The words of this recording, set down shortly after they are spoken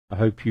I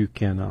hope you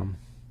can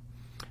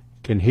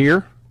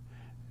hear.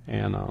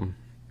 And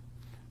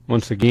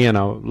once again,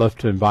 I would love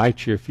to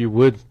invite you, if you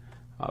would,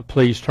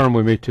 please turn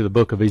with me to the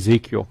book of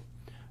Ezekiel.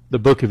 The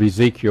book of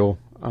Ezekiel,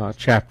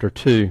 chapter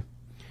 2.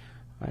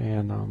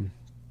 And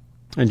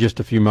in just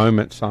a few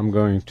moments, I'm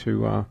going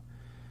to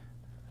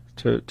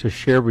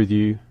share with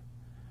you,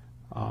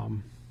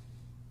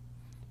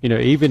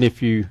 even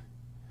if you,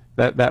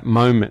 that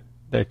moment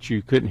that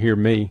you couldn't hear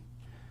me,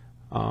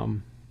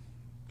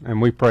 and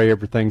we pray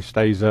everything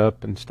stays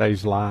up and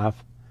stays live.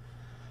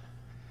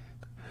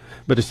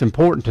 But it's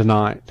important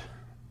tonight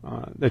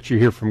that you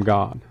hear from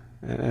God.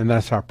 And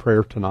that's our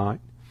prayer tonight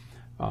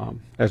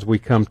as we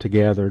come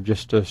together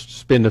just to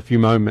spend a few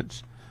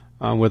moments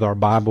with our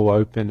Bible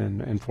open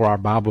and for our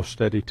Bible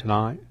study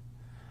tonight.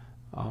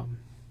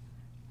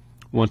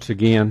 Once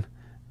again,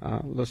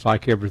 looks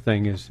like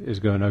everything is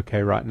going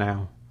okay right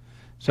now.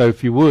 So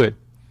if you would,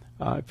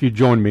 if you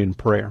join me in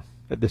prayer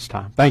at this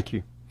time. Thank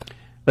you.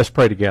 Let's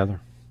pray together.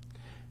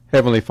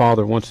 Heavenly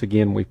Father, once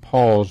again we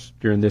pause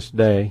during this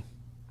day.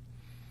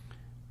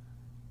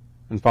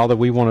 And Father,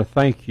 we want to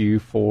thank you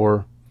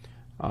for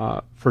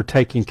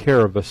taking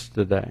care of us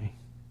today.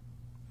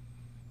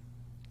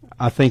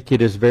 I think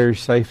it is very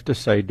safe to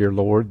say, dear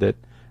Lord, that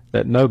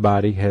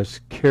nobody has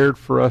cared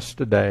for us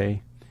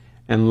today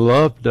and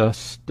loved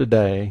us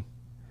today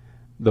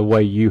the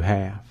way you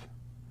have.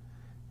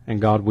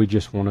 And God, we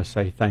just want to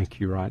say thank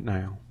you right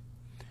now.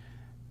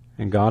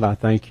 And God, I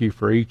thank you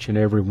for each and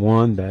every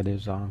one that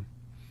is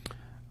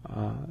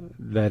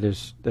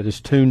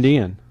tuned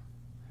in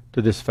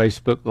to this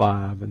Facebook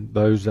Live, and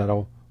those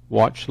that'll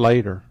watch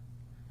later,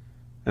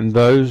 and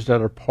those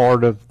that are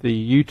part of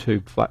the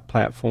YouTube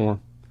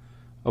platform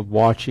of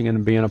watching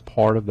and being a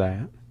part of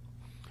that.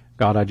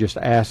 God, I just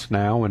ask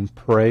now and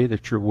pray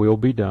that your will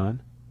be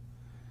done,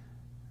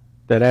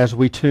 that as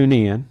we tune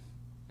in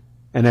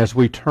and as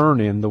we turn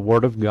in the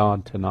Word of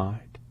God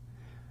tonight,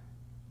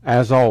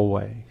 as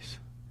always,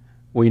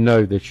 we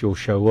know that you'll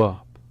show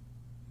up,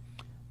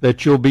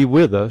 that you'll be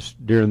with us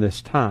during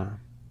this time.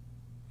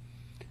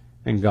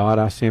 And God,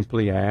 I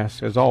simply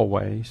ask, as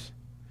always,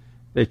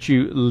 that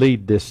you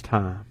lead this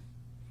time.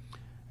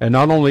 And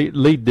not only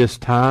lead this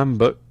time,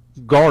 but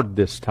guard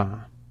this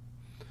time,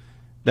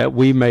 that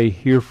we may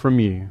hear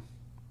from you.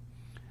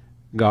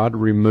 God,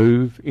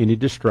 remove any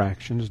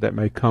distractions that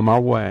may come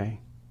our way.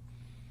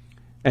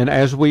 And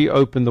as we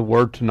open the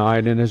Word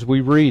tonight and as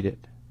we read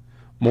it,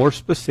 more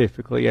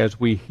specifically, as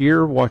we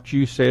hear what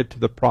you said to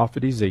the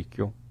prophet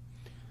Ezekiel,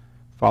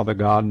 Father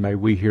God, may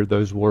we hear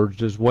those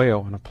words as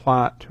well and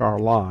apply it to our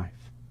life,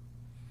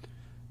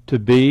 to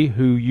be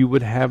who you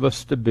would have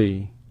us to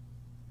be.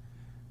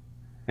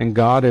 And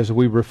God, as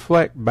we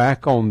reflect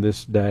back on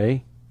this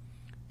day,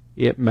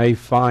 it may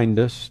find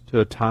us to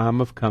a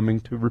time of coming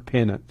to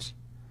repentance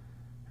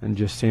and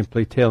just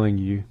simply telling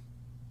you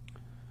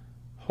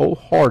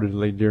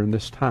wholeheartedly during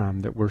this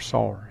time that we're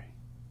sorry.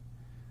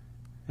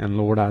 And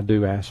Lord, I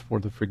do ask for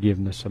the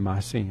forgiveness of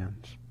my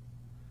sins.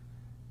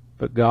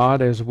 But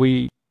God, as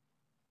we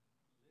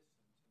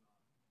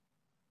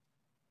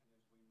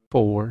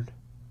forward,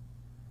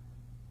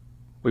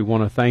 we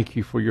want to thank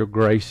you for your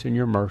grace and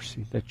your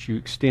mercy that you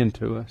extend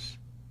to us.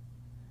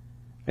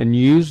 And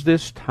use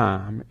this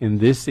time in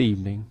this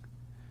evening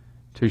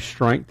to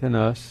strengthen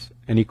us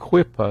and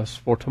equip us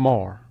for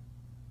tomorrow.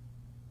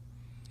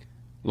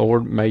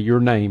 Lord, may your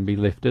name be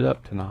lifted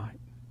up tonight.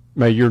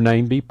 May your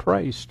name be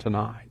praised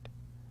tonight.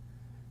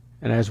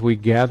 And as we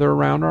gather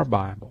around our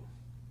Bible,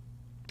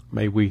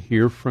 may we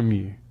hear from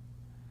you.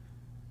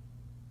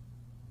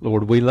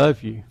 Lord, we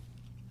love you.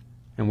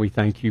 And we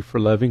thank you for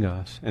loving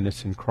us. And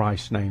it's in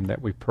Christ's name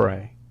that we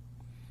pray.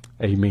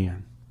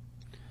 Amen.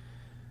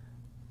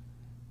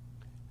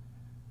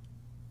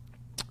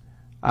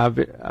 I've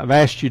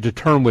asked you to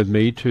turn with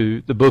me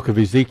to the book of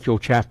Ezekiel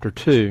chapter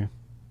 2.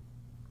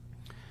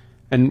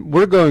 And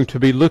we're going to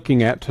be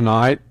looking at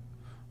tonight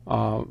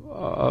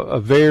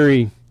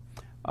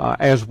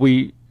as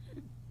we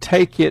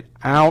take it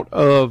out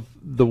of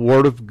the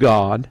Word of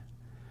God,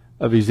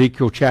 of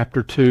Ezekiel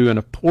chapter 2 and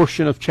a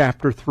portion of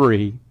chapter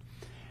 3,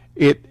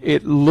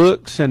 it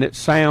looks and it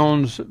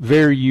sounds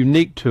very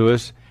unique to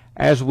us,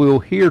 as we'll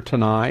hear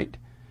tonight,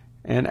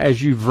 and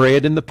as you've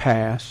read in the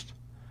past,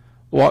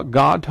 what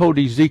God told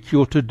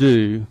Ezekiel to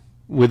do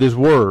with his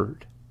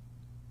Word.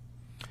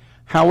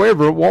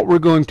 However, what we're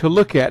going to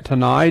look at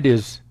tonight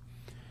is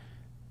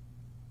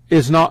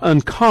not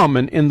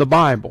uncommon in the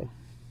Bible.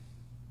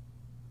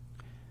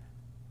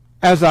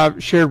 As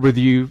I've shared with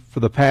you for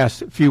the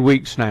past few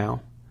weeks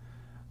now,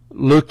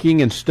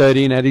 looking and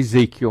studying at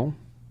Ezekiel,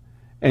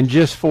 and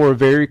just for a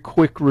very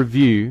quick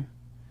review,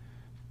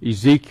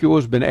 Ezekiel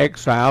has been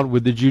exiled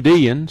with the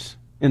Judeans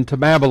into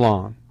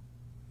Babylon.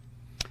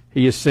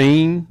 He has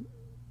seen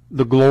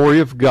the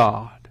glory of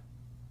God.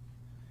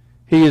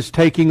 He is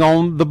taking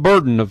on the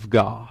burden of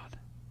God,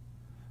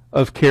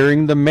 of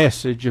carrying the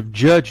message of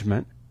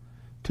judgment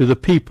to the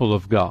people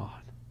of God.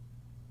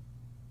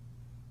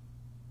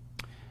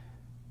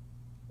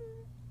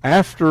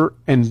 After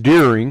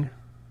enduring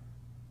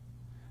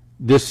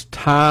this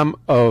time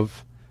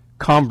of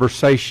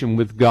conversation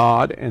with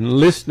God and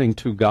listening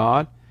to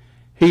God,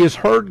 he has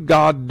heard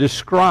God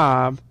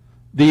describe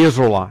the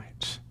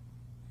Israelites.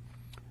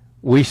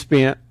 We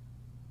spent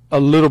a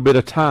little bit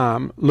of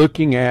time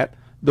looking at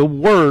the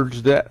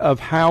words of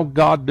how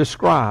God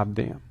described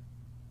them.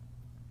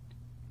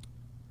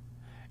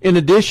 In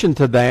addition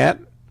to that,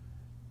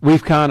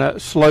 we've kind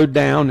of slowed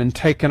down and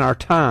taken our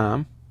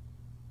time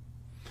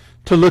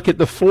to look at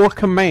the 4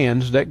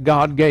 commands that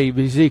God gave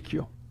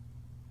Ezekiel.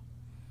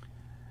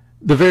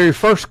 The very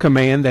first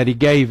command that he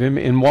gave him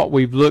in what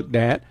we've looked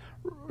at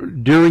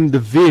during the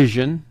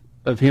vision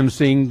of him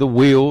seeing the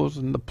wheels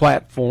and the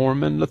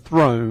platform and the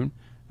throne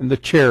and the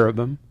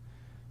cherubim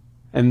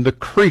and the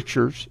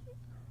creatures,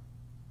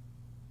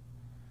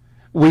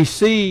 we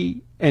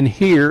see and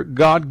hear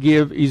God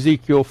give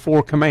Ezekiel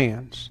 4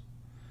 commands.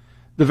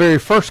 The very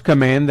first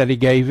command that he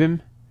gave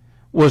him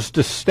was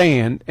to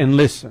stand and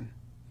listen.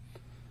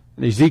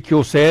 And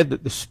Ezekiel said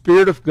that the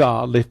Spirit of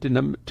God lifted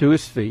him to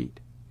his feet,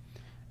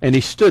 and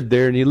he stood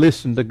there and he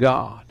listened to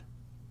God.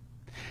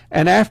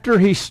 And after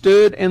he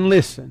stood and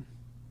listened,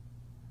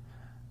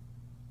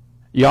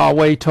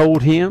 Yahweh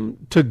told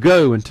him to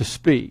go and to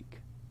speak.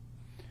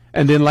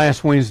 And then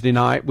last Wednesday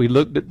night we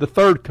looked at the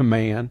third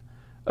command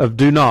of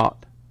do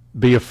not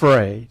be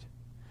afraid.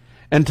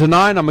 And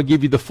tonight I'm going to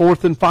give you the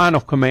fourth and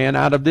final command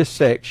out of this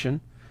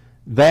section,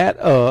 that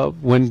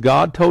of when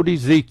God told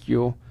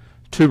Ezekiel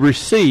to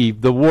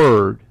receive the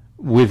word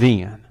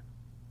within.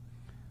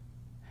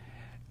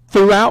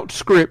 Throughout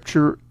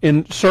Scripture,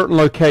 in certain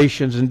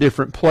locations and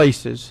different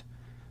places,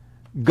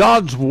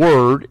 God's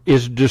word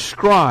is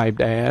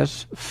described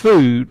as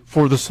food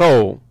for the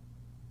soul.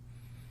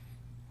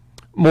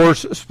 More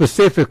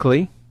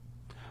specifically,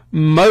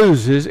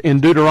 Moses in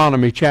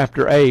Deuteronomy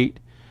chapter 8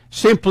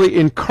 simply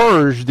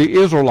encouraged the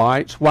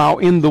Israelites while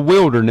in the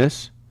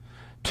wilderness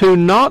to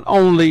not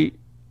only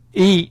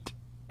eat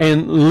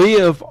and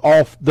live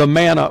off the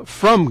manna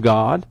from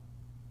God,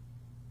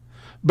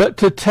 but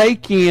to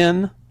take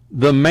in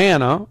the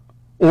manna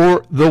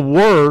or the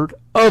word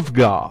of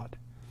God.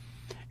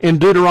 In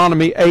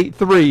Deuteronomy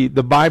 8:3,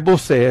 the Bible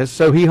says,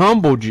 "So he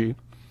humbled you,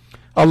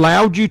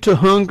 allowed you to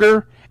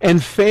hunger,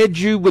 and fed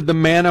you with the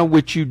manna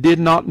which you did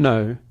not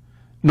know,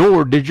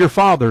 nor did your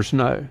fathers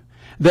know,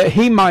 that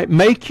he might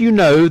make you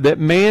know that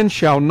man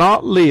shall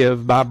not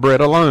live by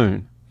bread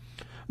alone,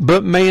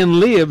 but man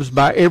lives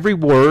by every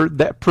word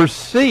that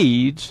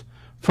proceeds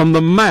from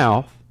the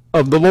mouth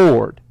of the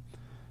Lord."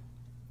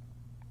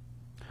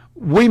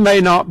 We may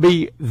not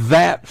be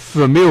that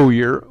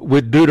familiar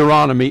with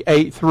Deuteronomy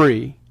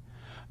 8:3,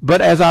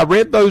 but as I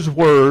read those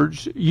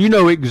words, you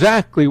know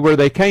exactly where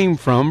they came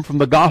from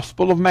the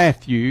Gospel of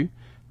Matthew,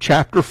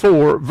 chapter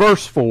 4,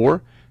 verse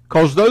 4,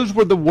 because those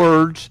were the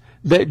words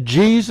that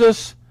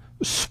Jesus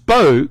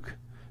spoke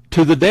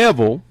to the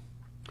devil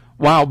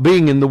while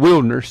being in the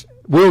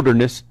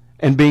wilderness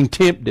and being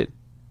tempted.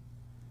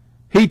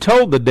 He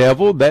told the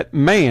devil that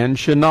man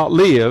should not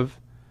live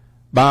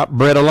by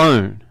bread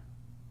alone.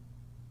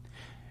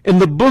 In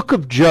the book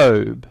of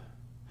Job,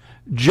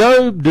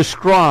 Job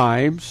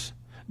describes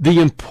the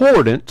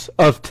importance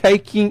of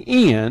taking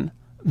in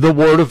the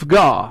Word of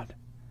God.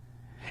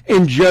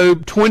 In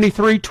Job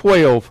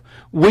 23:12,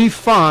 we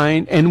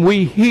find and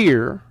we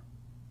hear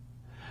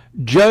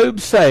Job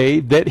say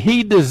that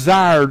he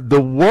desired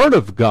the Word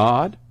of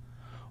God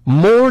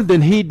more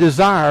than he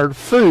desired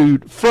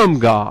food from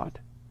God.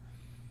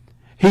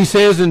 He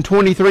says in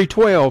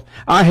 23:12,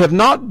 "I have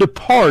not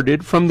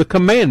departed from the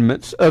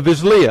commandments of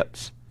his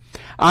lips.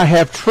 I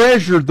have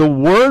treasured the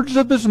words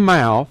of his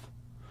mouth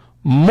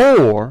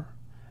more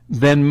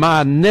than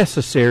my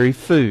necessary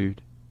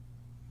food."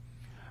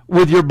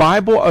 With your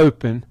Bible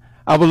open,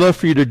 I would love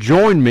for you to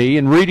join me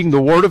in reading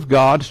the Word of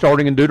God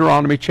starting in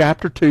Deuteronomy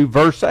chapter 2,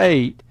 verse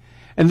 8.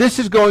 And this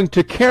is going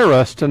to carry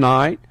us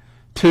tonight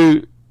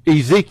to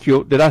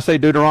Ezekiel. Did I say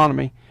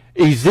Deuteronomy?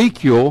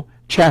 Ezekiel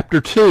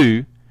chapter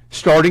 2,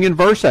 starting in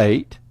verse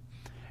 8.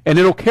 And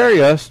it'll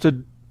carry us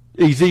to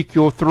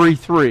Ezekiel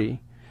 3:3.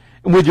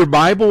 And with your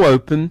Bible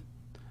open,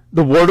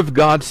 the Word of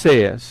God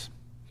says,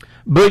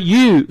 "But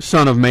you,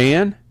 son of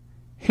man,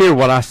 hear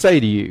what I say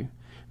to you."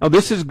 Now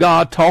this is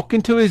God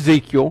talking to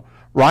Ezekiel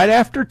right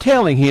after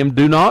telling him,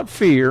 do not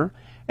fear,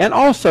 and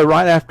also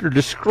right after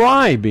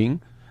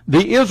describing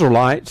the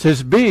Israelites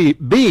as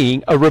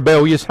being a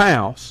rebellious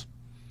house.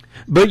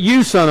 "But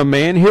you, son of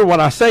man, hear what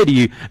I say to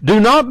you. Do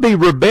not be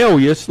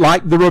rebellious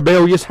like the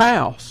rebellious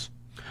house.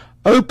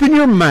 Open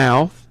your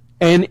mouth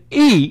and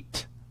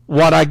eat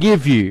what I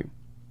give you."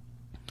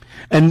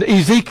 And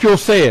Ezekiel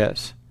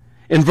says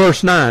in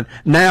verse 9,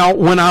 "Now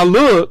when I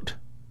looked,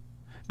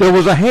 there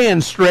was a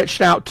hand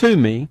stretched out to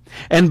me,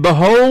 and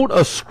behold,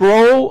 a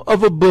scroll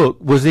of a book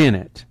was in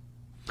it.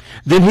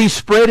 Then he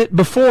spread it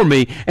before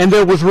me, and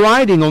there was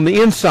writing on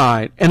the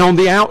inside and on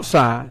the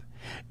outside,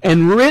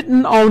 and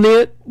written on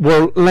it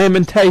were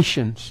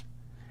lamentations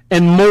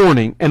and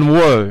mourning and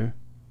woe."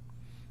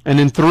 And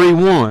in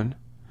 3:1,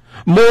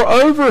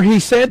 "Moreover he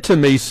said to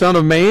me, Son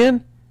of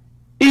man,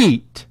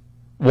 eat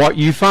what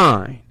you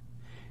find.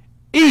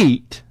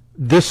 Eat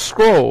this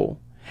scroll,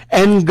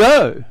 and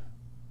go,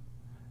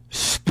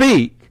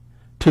 speak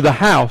to the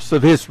house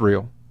of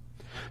Israel.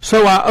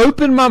 So I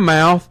opened my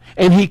mouth,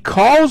 and he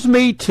caused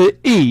me to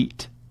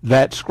eat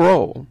that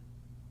scroll.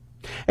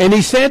 And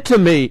he said to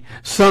me,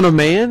 Son of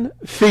man,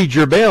 feed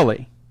your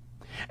belly,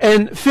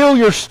 and fill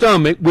your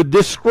stomach with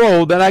this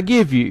scroll that I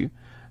give you.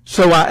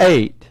 So I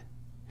ate,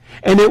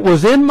 and it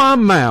was in my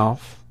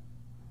mouth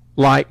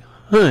like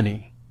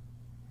honey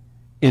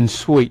in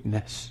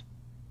sweetness.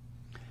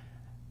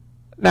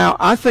 Now,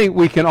 I think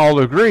we can all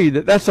agree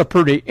that those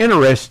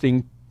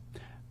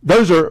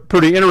are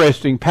pretty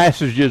interesting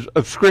passages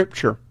of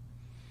Scripture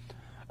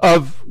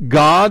of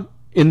God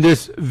in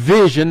this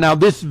vision. Now,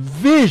 this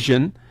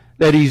vision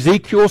that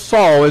Ezekiel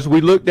saw, as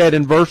we looked at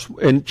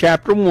in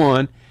chapter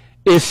 1,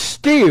 is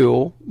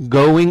still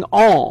going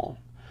on.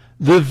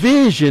 The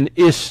vision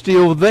is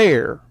still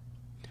there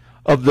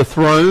of the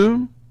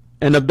throne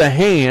and of the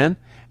hand,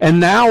 and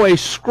now a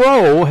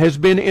scroll has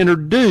been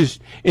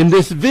introduced in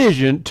this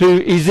vision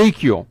to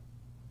Ezekiel.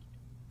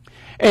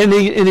 And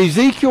in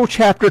Ezekiel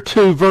chapter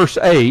 2, verse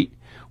 8,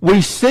 we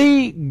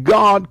see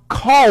God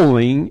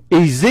calling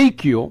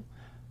Ezekiel.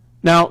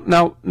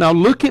 Now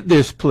look at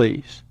this,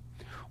 please.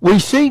 We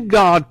see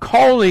God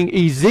calling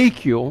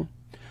Ezekiel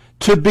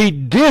to be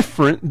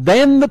different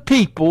than the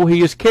people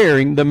he is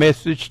carrying the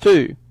message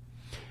to.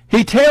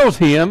 He tells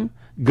him,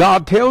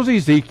 God tells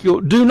Ezekiel,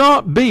 do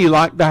not be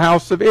like the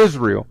house of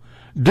Israel.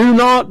 Do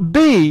not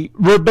be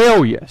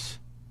rebellious.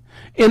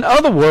 In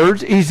other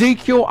words,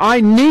 Ezekiel, I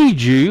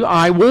need you,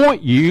 I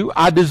want you,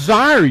 I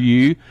desire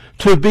you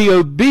to be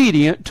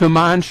obedient to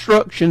my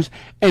instructions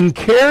and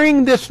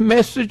carrying this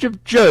message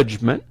of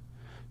judgment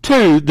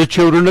to the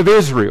children of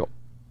Israel.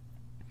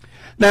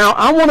 Now,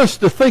 I want us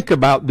to think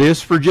about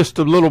this for just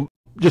a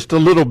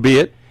little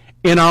bit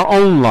in our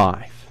own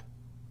life.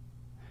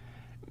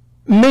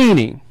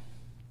 Meaning,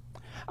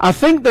 I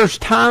think there's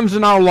times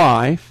in our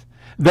life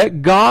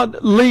that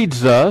God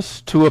leads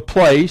us to a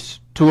place,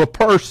 to a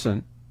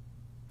person,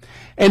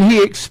 and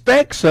he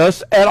expects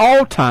us at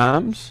all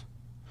times,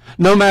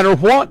 no matter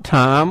what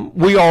time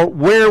we are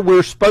where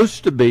we're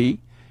supposed to be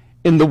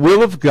in the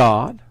will of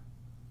God.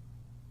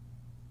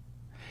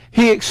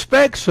 He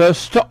expects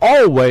us to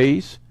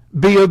always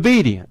be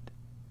obedient.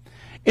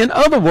 In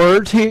other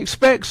words, he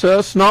expects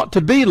us not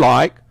to be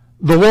like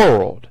the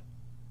world.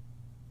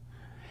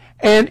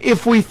 And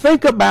if we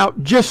think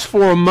about just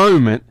for a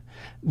moment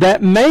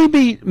that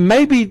maybe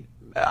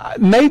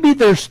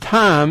there's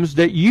times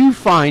that you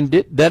find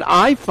it, that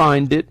I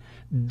find it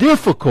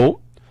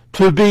difficult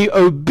to be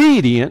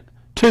obedient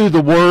to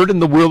the word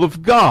and the will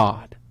of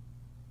God.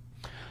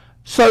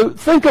 So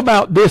think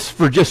about this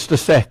for just a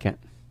second.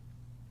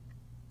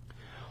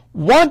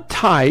 What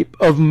type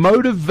of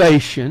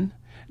motivation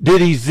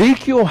did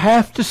Ezekiel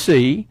have to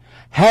see,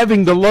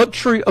 having the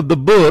luxury of the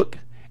book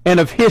and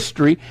of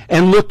history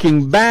and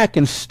looking back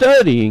and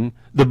studying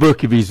the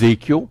book of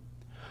Ezekiel?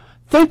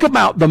 Think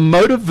about the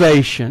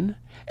motivation,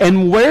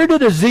 and where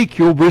did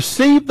Ezekiel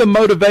receive the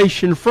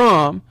motivation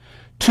from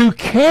to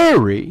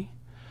carry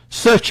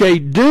such a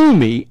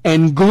doomy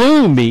and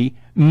gloomy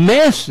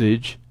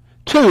message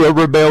to a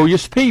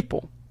rebellious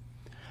people?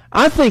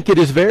 I think it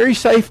is very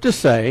safe to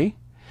say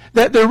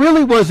that there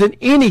really wasn't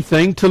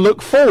anything to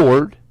look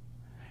forward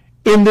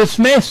in this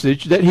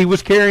message that he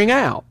was carrying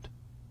out.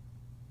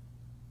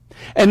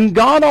 And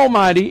God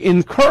Almighty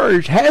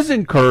has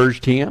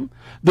encouraged him.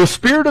 The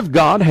Spirit of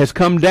God has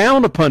come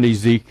down upon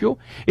Ezekiel.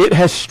 It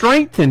has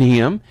strengthened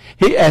him.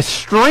 It has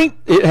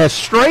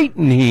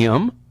straightened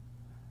him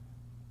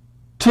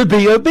to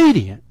be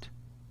obedient.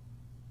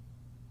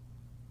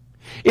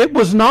 It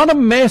was not a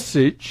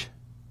message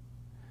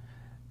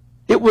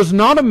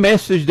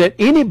that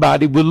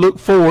anybody would look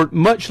forward,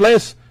 much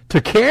less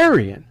to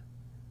carrying.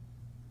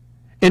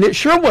 And it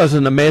sure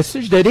wasn't a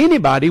message that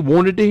anybody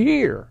wanted to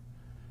hear,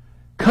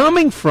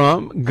 coming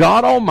from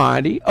God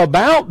Almighty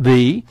about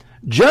the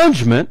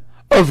judgment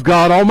of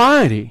God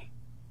Almighty.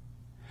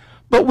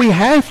 But we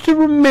have to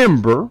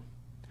remember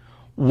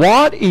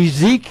what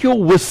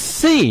Ezekiel was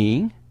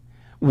seeing.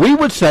 We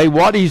would say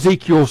what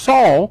Ezekiel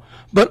saw,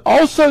 but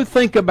also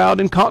think about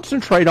and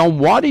concentrate on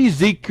what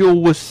Ezekiel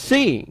was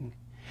seeing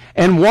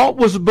and what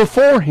was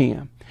before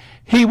him.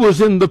 He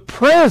was in the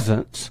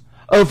presence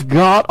of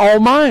God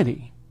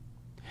Almighty.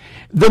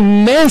 The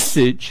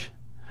message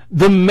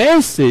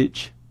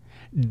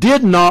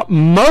did not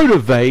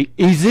motivate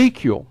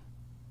Ezekiel,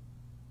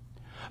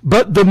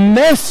 but the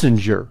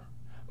messenger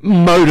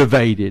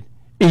motivated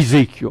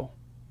Ezekiel.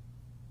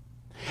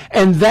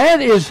 And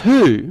that is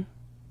who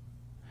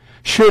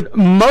should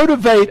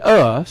motivate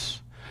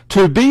us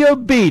to be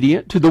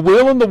obedient to the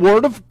will and the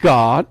word of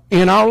God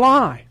in our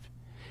life.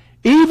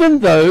 Even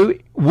though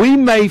we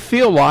may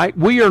feel like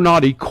we are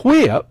not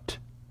equipped,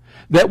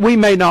 that we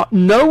may not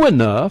know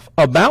enough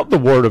about the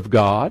word of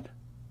God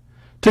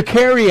to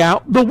carry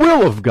out the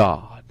will of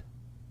God.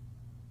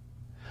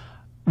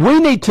 We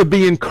need to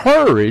be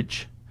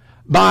encouraged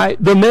by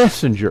the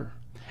messenger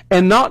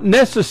and not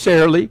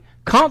necessarily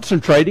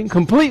concentrating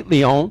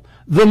completely on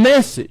the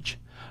message,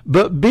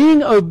 but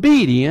being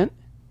obedient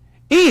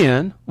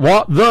in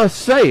what thus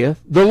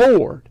saith the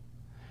Lord.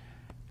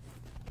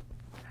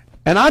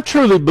 And I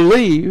truly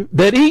believe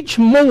that each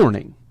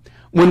morning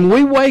when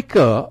we wake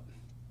up,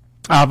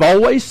 I've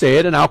always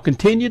said, and I'll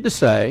continue to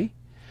say,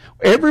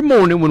 every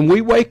morning when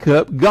we wake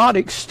up, God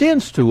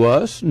extends to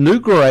us new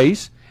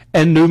grace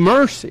and new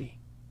mercy.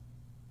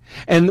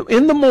 And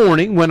in the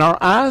morning, when our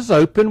eyes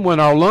open, when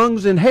our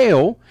lungs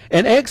inhale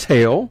and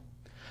exhale,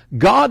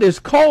 God is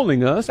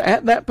calling us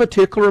at that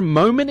particular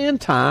moment in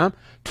time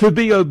to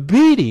be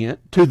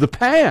obedient to the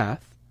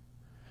path,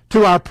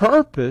 to our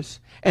purpose,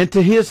 and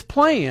to His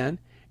plan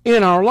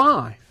in our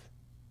life.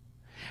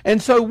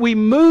 And so we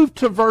move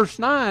to verse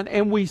 9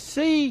 and we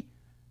see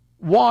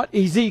what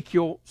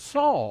Ezekiel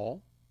saw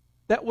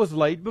that was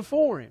laid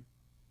before him.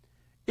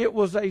 It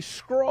was a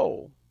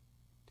scroll.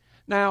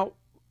 Now,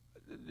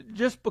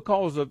 just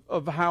because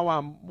of how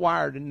I'm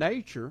wired in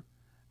nature,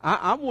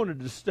 I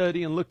wanted to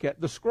study and look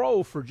at the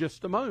scroll for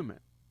just a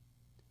moment.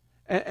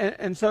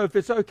 And so if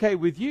it's okay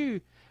with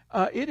you,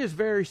 it is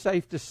very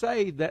safe to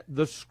say that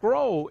the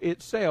scroll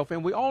itself,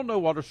 and we all know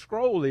what a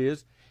scroll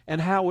is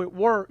and how it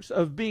works,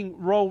 of being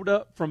rolled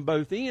up from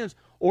both ends,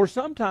 or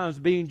sometimes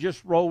being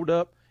just rolled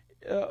up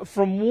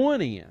from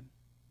one end.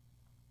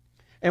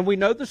 And we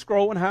know the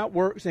scroll and how it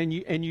works, and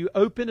you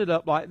open it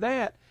up like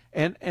that,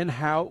 and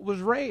how it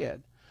was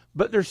read.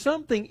 But there's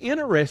something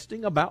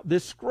interesting about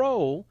this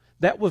scroll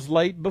that was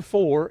laid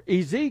before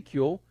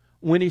Ezekiel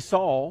when he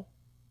saw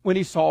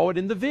it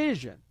in the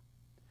vision.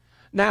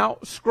 Now,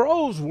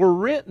 scrolls were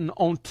written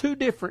on two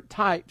different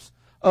types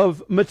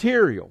of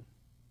material.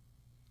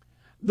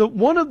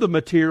 One of the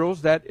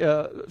materials that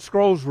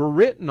scrolls were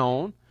written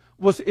on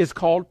is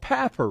called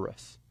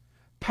papyrus.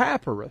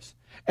 Papyrus.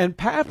 And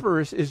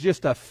papyrus is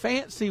just a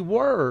fancy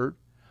word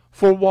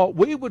for what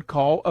we would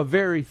call a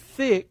very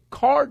thick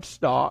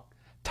cardstock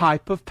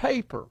type of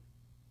paper.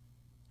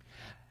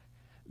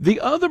 The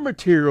other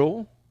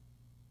material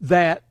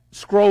that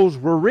scrolls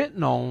were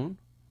written on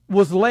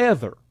was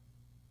leather.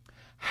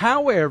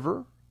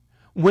 However,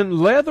 when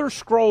leather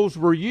scrolls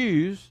were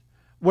used,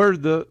 where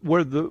the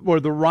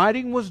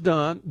writing was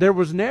done, there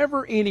was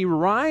never any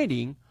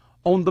writing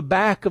on the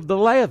back of the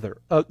leather,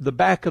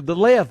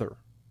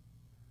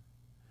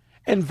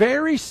 And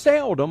very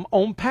seldom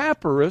on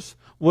papyrus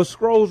was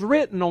scrolls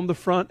written on the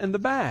front and the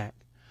back.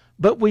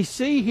 But we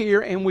see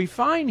here and we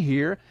find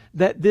here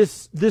that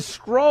this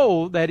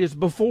scroll that is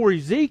before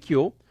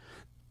Ezekiel,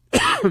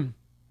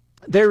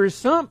 there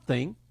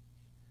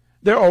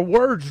are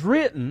words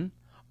written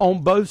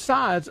on both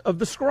sides of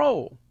the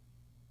scroll.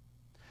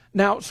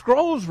 Now,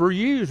 scrolls were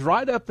used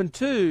right up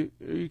into,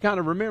 you kind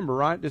of remember,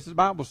 right? This is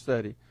Bible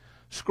study.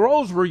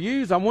 Scrolls were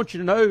used, I want you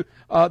to know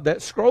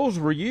that scrolls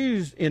were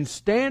used in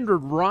standard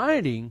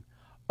writing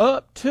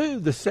up to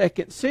the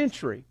 2nd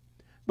century.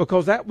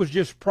 Because that was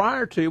just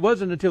prior to, it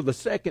wasn't until the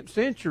 2nd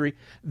century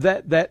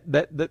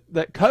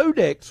that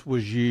codex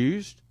was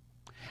used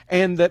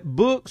and that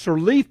books or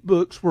leaf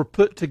books were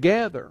put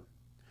together.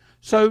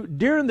 So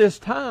during this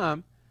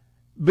time,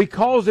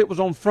 because it was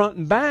on front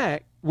and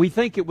back, we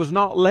think it was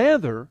not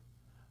leather,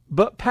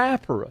 but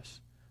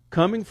papyrus,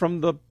 coming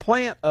from the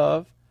plant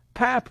of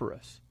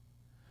papyrus.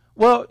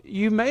 Well,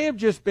 you may have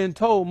just been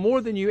told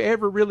more than you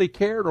ever really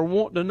cared or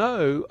want to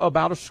know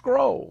about a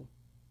scroll.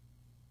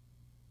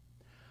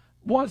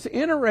 What's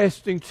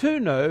interesting to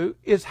know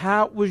is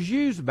how it was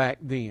used back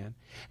then.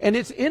 And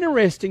it's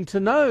interesting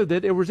to know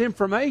that there was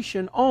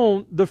information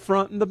on the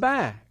front and the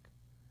back.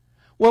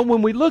 Well,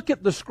 when we look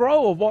at the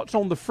scroll of what's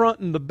on the front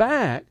and the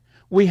back,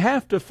 we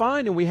have to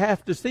find and we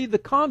have to see the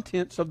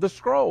contents of the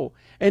scroll.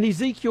 And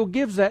Ezekiel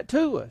gives that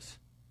to us.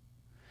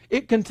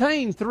 It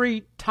contained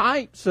 3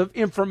 types of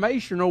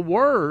information or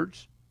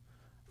words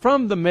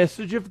from the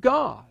message of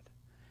God.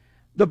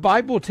 The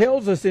Bible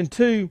tells us in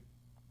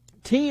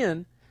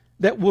 2:10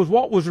 that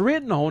what was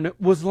written on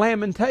it was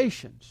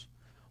lamentations.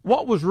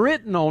 What was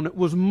written on it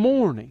was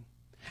mourning.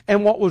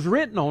 And what was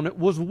written on it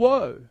was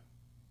woe.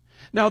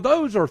 Now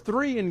those are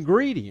 3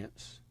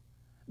 ingredients.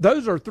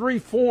 Those are 3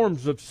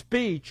 forms of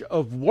speech,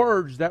 of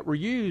words that were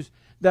used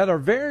that are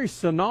very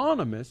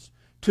synonymous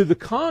to the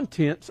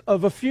contents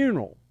of a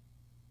funeral.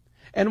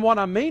 And what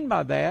I mean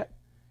by that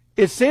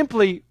is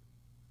simply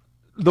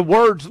the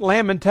words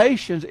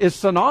lamentations is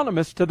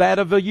synonymous to that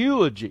of a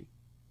eulogy,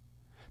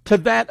 to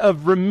that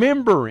of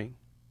remembering,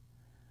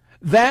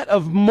 that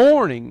of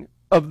mourning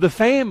of the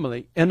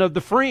family and of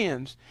the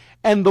friends,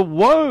 and the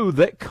woe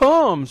that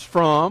comes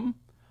from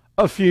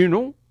a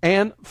funeral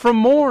and from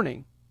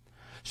mourning.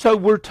 So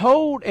we're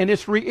told, and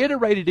it's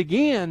reiterated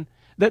again,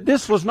 that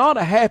this was not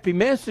a happy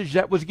message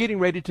that was getting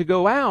ready to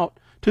go out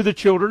to the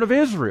children of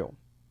Israel.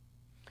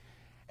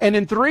 And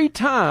in 3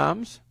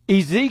 times,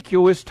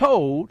 Ezekiel is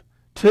told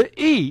to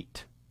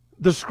eat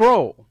the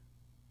scroll.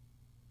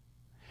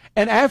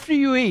 And after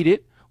you eat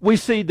it, we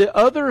see the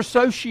other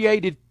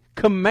associated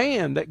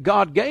command that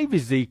God gave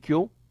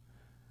Ezekiel.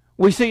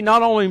 We see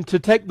not only to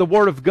take the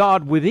word of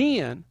God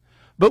within,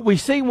 but we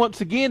see once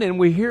again and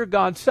we hear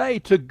God say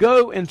to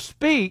go and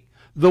speak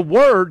the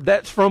word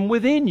that's from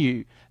within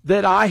you,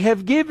 that I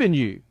have given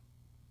you.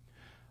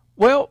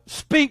 Well,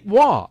 speak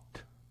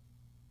what?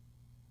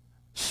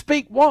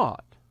 Speak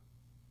what?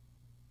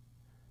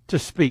 to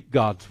speak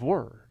God's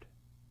Word.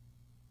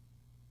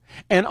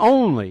 And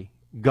only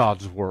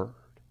God's Word.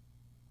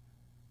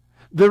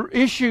 The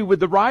issue with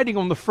the writing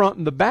on the front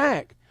and the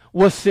back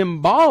was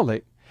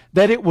symbolic,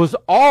 that it was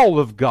all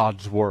of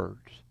God's words.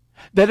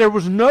 That there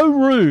was no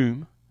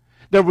room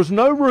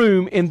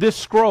in this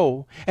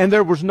scroll, and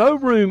there was no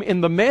room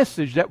in the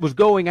message that was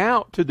going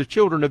out to the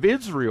children of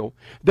Israel.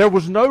 There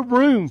was no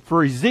room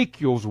for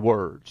Ezekiel's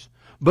words,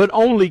 but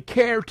only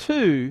care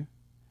to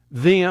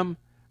them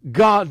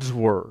God's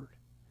Word.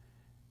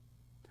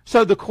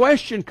 So the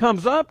question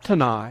comes up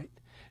tonight,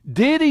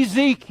 did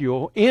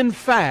Ezekiel, in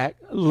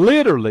fact,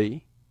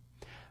 literally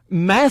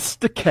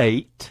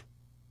masticate,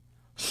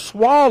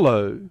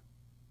 swallow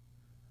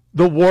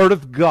the Word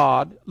of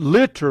God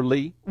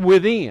literally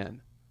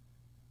within?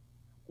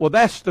 Well,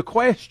 that's the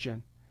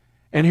question.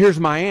 And here's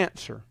my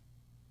answer.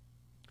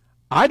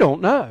 I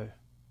don't know.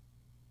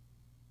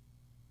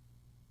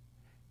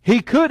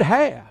 He could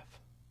have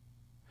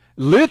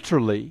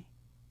literally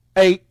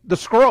ate the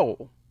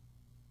scroll.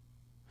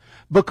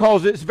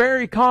 Because it's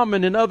very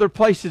common in other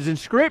places in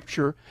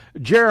Scripture.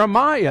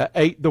 Jeremiah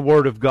ate the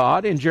Word of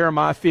God in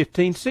Jeremiah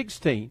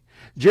 15:16.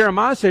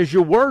 Jeremiah says,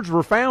 your words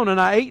were found and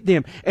I ate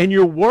them. And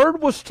your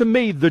word was to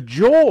me the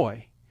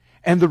joy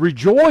and the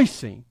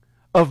rejoicing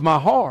of my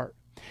heart.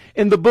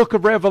 In the book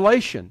of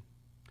Revelation,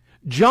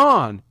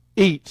 John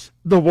eats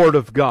the Word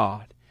of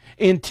God.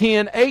 In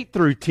 10:8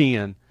 through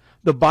 10,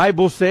 the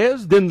Bible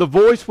says, then the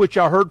voice which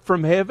I heard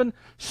from heaven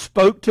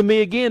spoke to me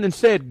again and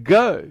said,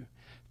 go,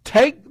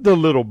 take the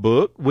little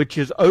book which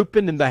is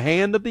open in the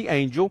hand of the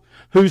angel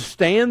who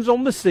stands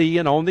on the sea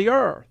and on the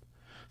earth.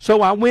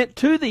 So I went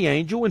to the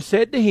angel and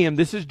said to him,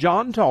 this is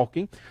John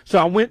talking, so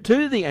I went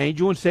to the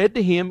angel and said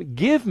to him,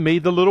 give me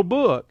the little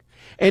book.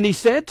 And he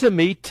said to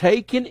me,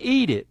 take and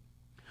eat it.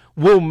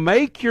 It will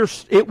make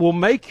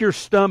your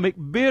stomach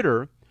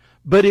bitter,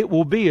 but it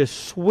will be as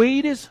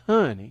sweet as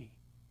honey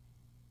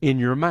in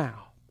your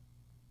mouth.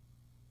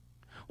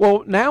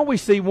 Well, now we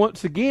see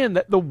once again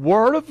that the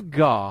Word of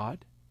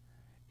God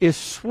is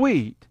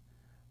sweet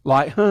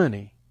like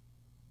honey.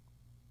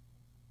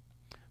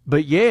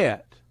 But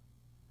yet,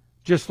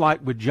 just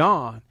like with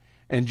John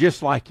and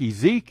just like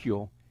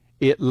Ezekiel,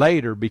 it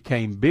later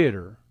became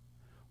bitter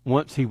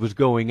once he was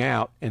going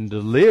out and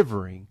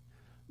delivering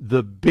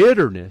the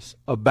bitterness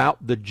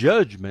about the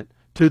judgment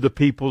to the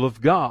people of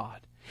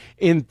God.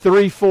 In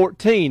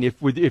 3:14,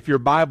 if your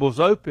Bible's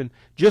open,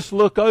 just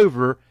look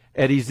over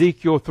at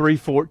Ezekiel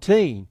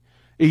 3:14.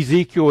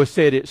 Ezekiel has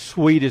said it's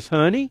sweet as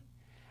honey,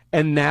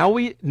 and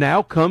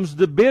now comes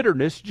the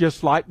bitterness,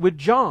 just like with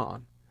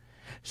John.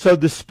 So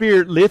the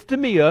Spirit lifted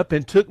me up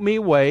and took me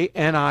away,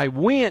 and I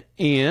went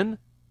in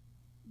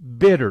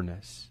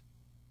bitterness.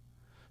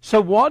 So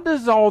what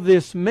does all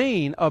this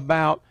mean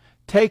about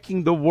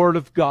taking the Word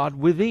of God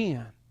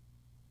within?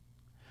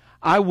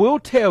 I will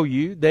tell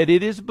you that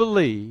it is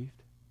believed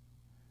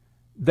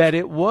that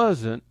it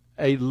wasn't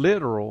a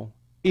literal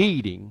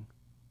eating,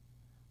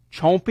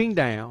 chomping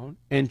down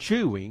and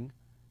chewing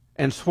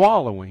and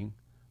swallowing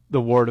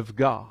the Word of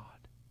God.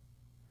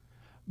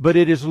 But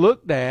it is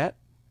looked at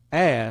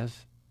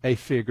as a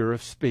figure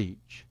of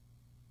speech.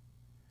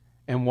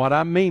 And what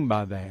I mean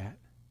by that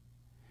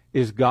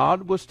is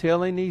God was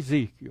telling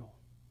Ezekiel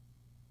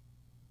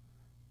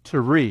to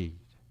read,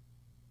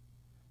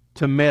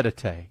 to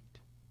meditate,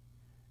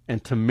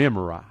 and to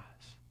memorize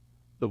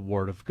the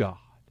Word of God.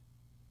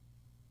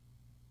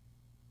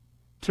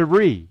 To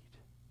read,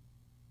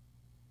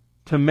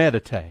 to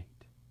meditate,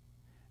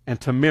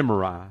 and to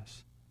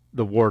memorize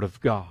the Word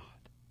of God.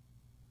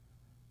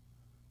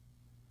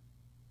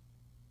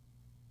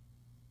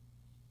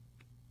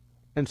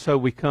 And so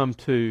we come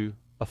to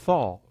a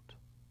thought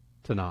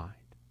tonight.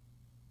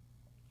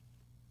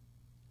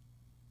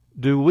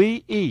 Do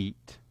we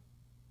eat,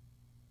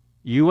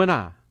 you and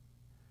I,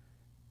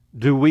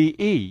 do we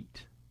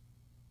eat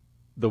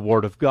the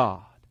Word of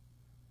God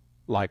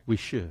like we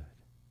should?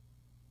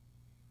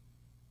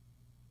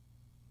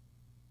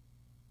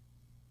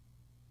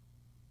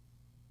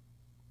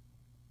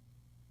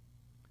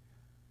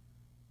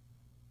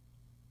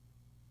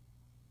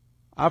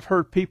 I've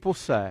heard people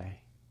say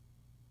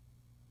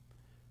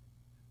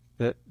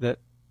that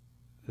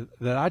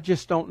I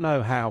just don't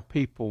know how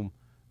people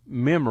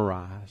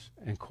memorize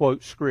and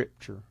quote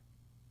Scripture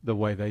the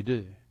way they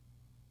do.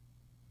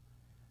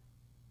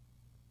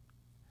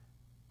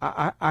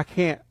 I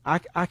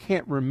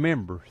can't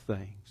remember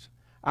things.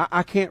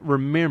 I can't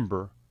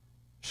remember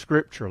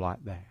Scripture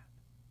like that.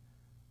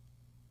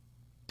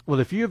 Well,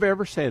 if you've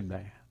ever said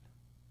that,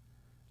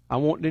 I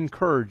want to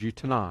encourage you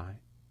tonight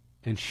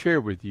and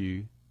share with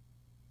you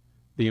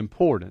the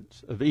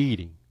importance of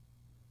eating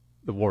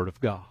the Word of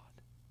God.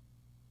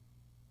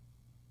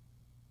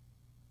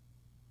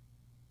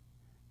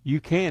 You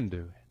can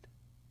do it.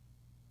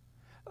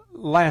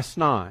 Last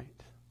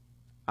night,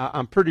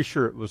 I'm pretty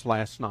sure it was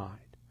last night,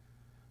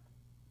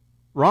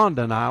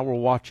 Rhonda and I were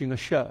watching a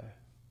show.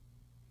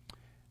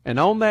 And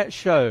on that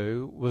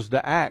show was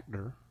the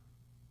actor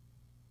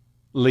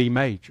Lee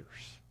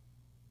Majors.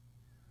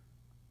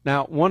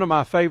 Now, one of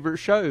my favorite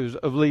shows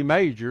of Lee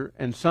Major,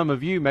 and some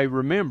of you may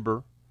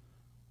remember,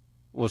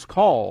 was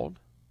called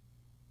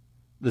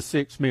The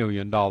 $6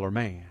 Million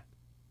Man.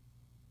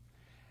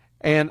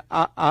 And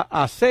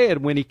I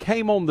said when he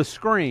came on the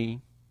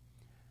screen,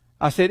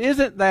 I said,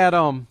 isn't that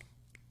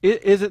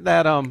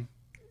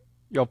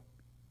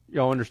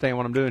y'all understand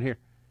what I'm doing here?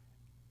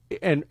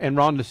 And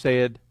Rhonda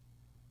said,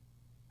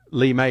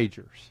 Lee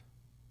Majors.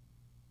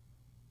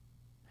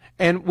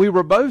 And we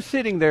were both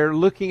sitting there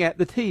looking at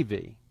the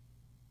TV.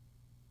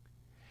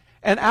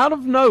 And out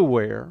of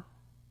nowhere,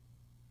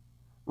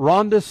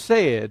 Rhonda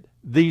said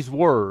these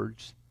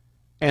words,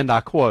 and I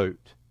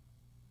quote,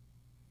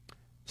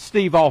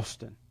 Steve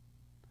Austin,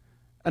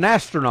 an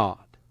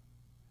astronaut,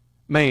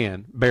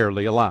 man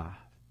barely alive.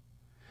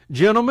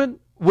 Gentlemen,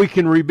 we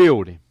can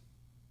rebuild him.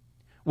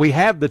 We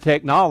have the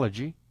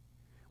technology.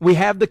 We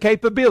have the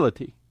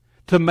capability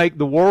to make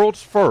the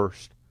world's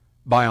first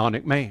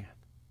bionic man.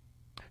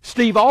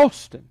 Steve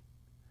Austin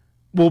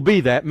will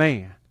be that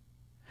man.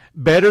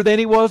 Better than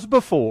he was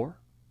before.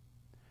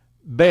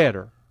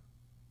 Better.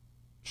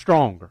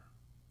 Stronger.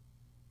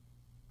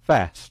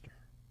 Faster.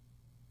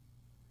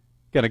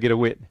 Can I get a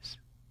witness?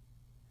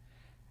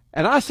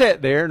 And I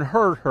sat there and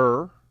heard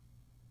her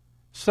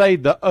say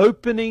the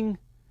opening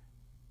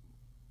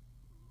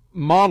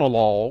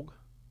monologue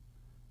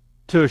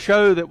to a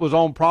show that was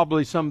on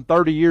probably some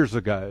 30 years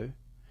ago,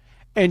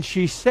 and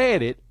she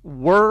said it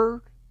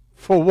word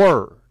for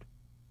word.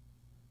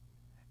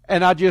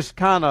 And I just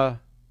kind of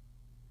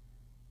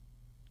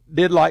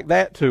did like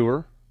that to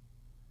her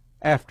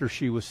after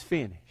she was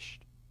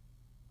finished.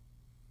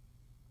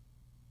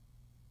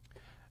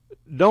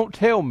 Don't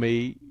tell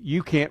me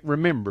you can't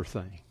remember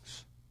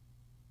things.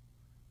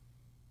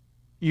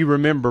 You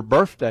remember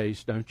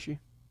birthdays, don't you?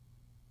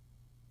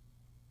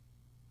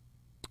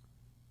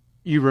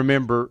 You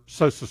remember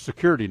Social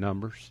Security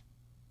numbers.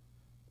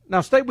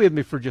 Now stay with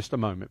me for just a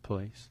moment,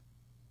 please.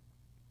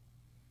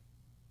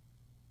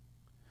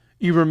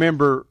 You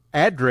remember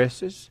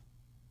addresses.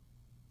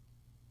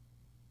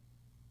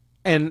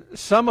 And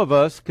some of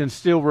us can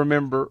still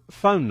remember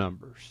phone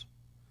numbers.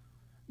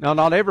 Now,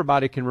 not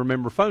everybody can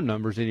remember phone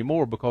numbers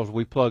anymore because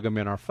we plug them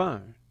in our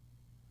phone.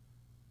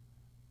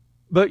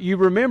 But you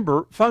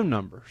remember phone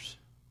numbers.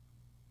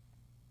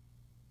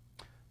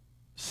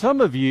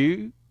 Some of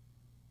you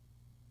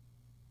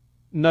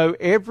know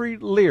every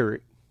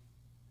lyric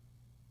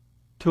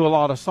to a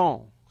lot of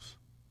songs.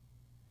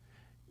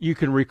 You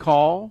can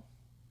recall,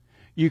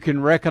 you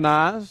can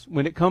recognize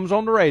when it comes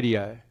on the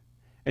radio,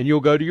 and you'll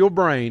go to your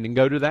brain and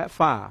go to that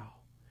file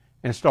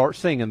and start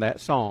singing that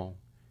song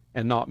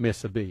and not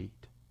miss a beat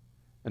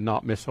and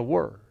not miss a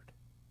word.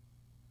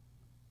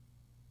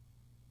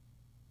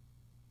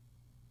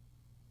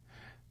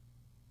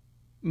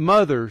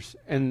 Mothers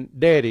and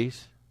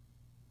daddies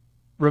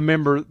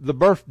remember the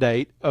birth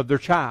date of their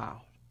child.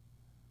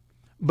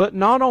 But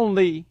not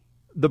only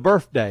the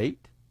birth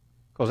date,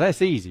 because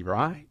that's easy,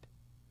 right?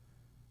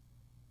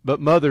 But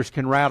mothers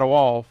can rattle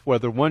off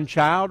whether one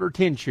child or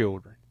 10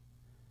 children.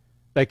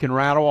 They can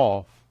rattle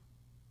off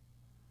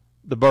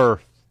the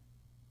birth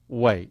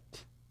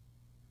weight,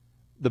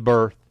 the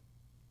birth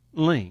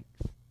length,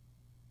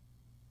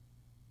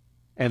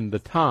 and the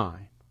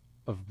time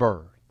of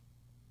birth.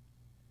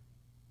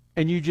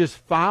 And you just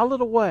file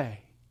it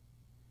away,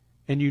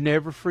 and you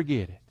never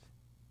forget it.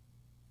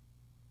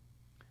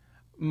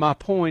 My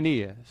point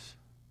is,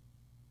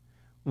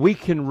 we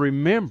can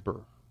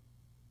remember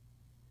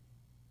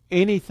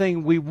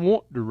anything we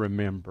want to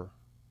remember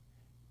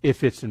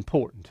if it's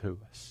important to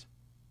us.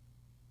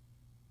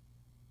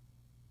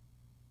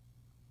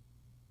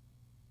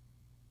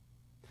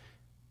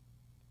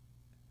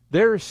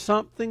 There is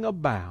something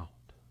about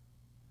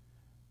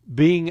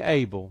being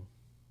able,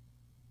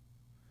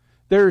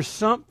 there is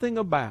something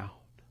about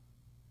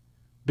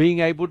being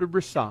able to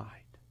recite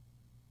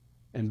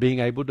and being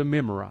able to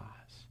memorize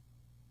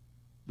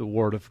the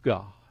Word of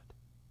God.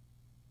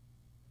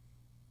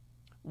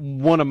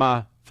 One of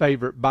my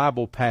favorite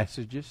Bible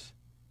passages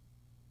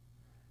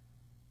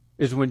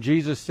is when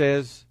Jesus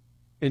says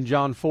in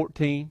John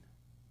 14,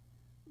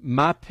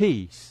 "My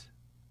peace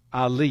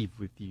I leave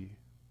with you.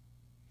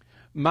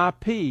 My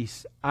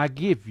peace I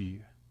give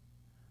you.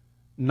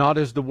 Not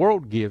as the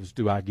world gives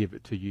do I give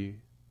it to you.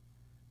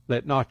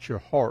 Let not your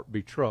heart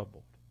be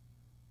troubled,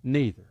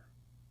 neither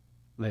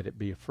let it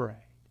be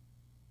afraid."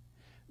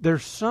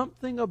 There's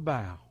something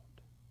about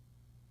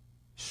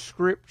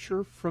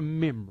Scripture from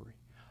memory,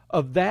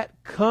 of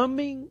that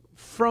coming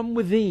from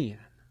within,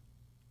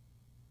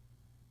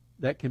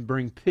 that can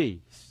bring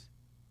peace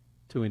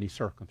to any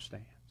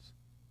circumstance,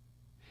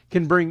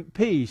 can bring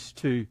peace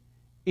to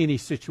any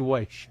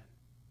situation.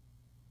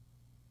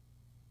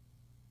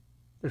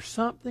 There's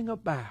something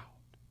about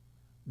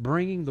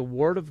bringing the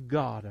Word of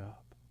God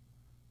up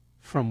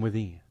from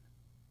within.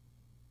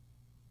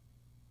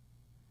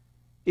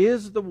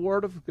 Is the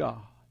Word of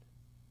God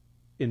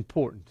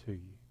important to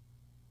you?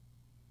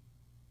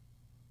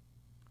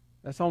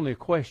 That's only a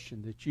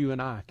question that you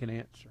and I can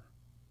answer.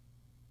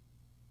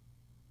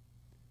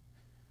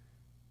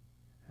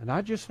 And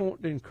I just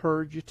want to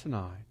encourage you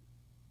tonight,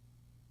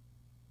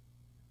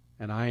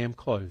 and I am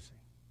closing.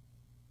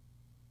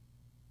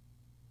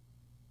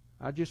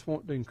 I just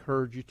want to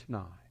encourage you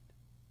tonight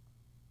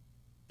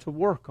to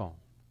work on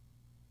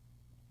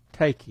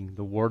taking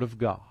the Word of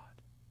God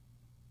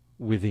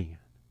within.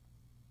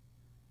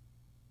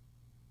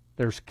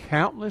 There's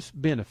countless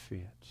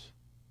benefits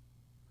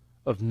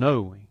of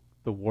knowing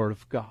the Word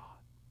of God.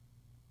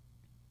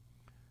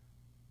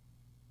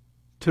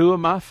 Two of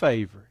my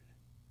favorite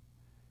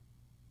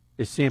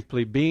is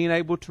simply being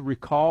able to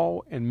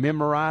recall and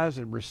memorize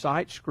and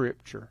recite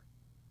Scripture.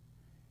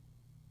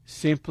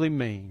 Simply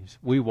means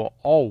we will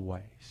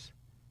always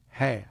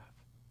have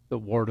the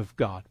Word of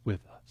God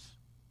with us.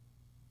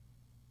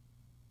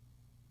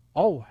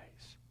 Always.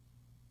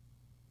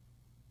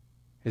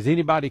 Has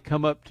anybody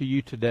come up to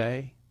you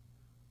today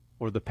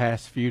or the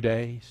past few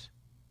days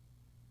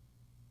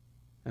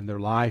and their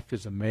life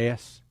is a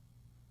mess?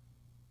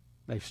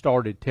 They've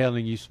started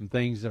telling you some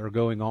things that are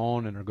going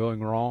on and are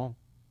going wrong.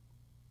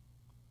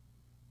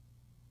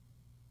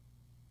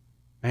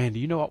 Man, do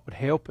you know what would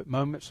help at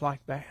moments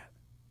like that?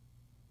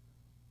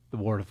 The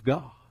Word of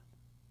God.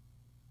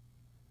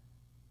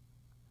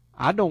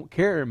 I don't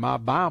carry my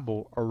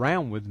Bible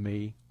around with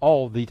me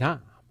all the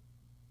time.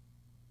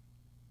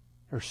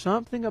 There's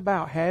something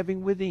about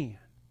having within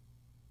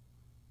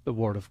the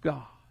Word of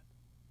God.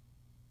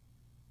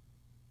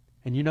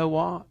 And you know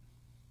what?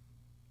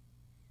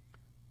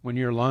 When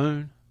you're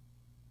alone,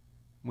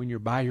 when you're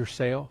by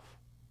yourself,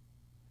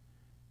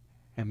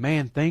 and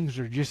man, things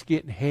are just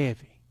getting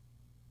heavy,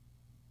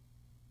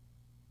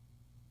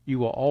 you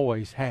will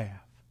always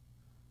have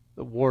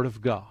the Word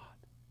of God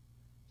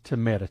to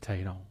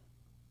meditate on.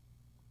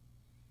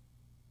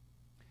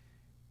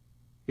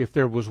 If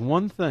there was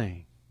one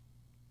thing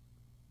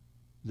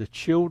the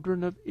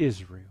children of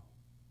Israel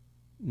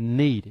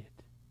needed,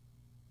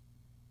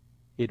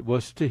 it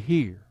was to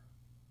hear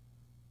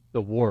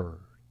the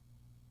Word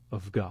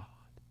of God.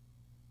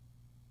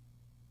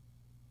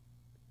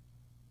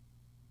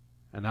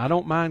 And I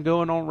don't mind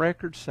going on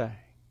record saying,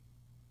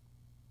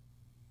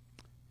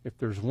 if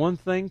there's one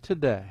thing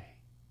today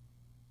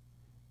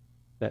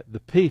that the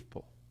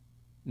people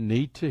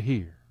need to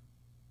hear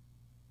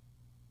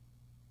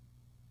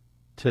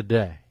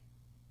today,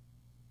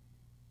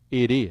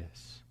 it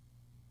is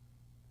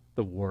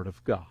the Word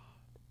of God.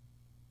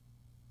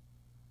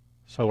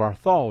 So our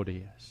thought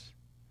is,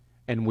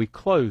 and we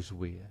close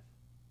with,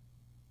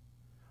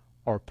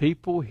 are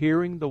people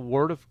hearing the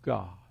Word of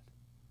God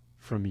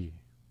from you?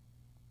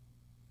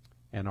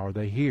 And are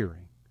they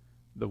hearing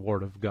the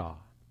Word of God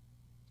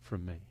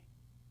from me?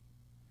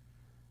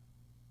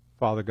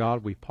 Father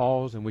God, we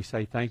pause and we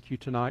say thank you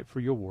tonight for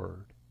your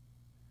Word.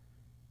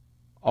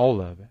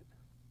 All of it.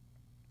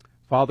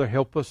 Father,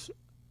 help us,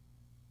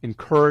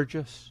 encourage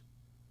us,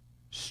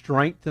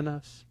 strengthen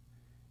us,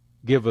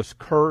 give us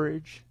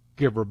courage,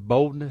 give us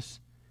boldness,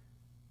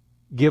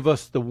 give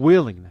us the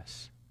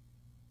willingness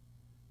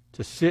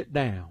to sit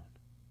down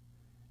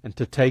and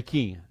to take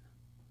in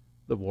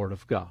the Word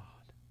of God.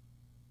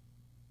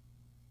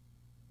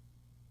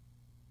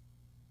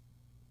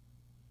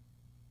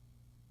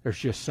 There's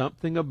just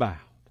something about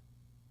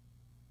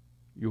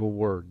your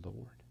Word,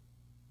 Lord.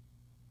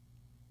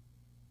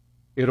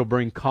 It'll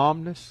bring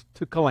calmness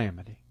to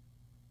calamity.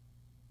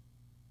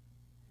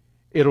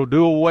 It'll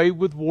do away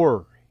with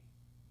worry.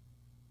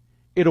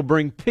 It'll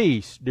bring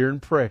peace during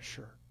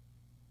pressure.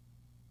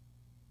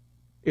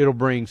 It'll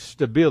bring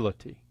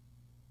stability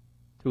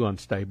to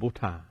unstable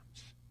times.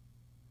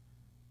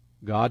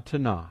 God,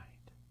 tonight,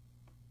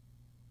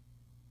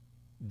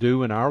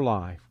 do in our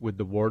life with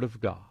the Word of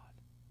God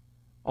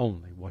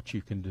only what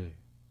you can do.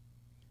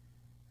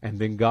 And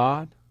then,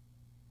 God,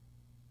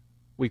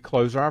 we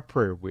close our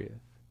prayer with,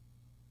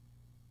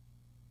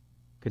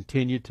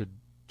 continue to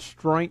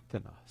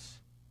strengthen us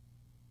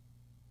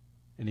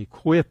and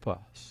equip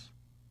us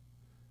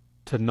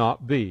to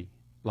not be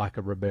like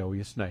a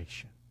rebellious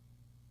nation,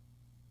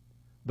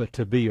 but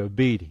to be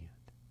obedient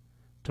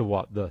to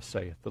what thus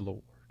saith the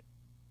Lord.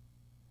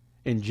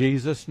 In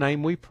Jesus'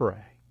 name we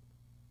pray.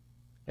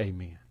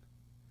 Amen.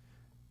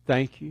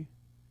 Thank you,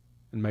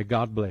 and may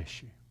God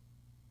bless you.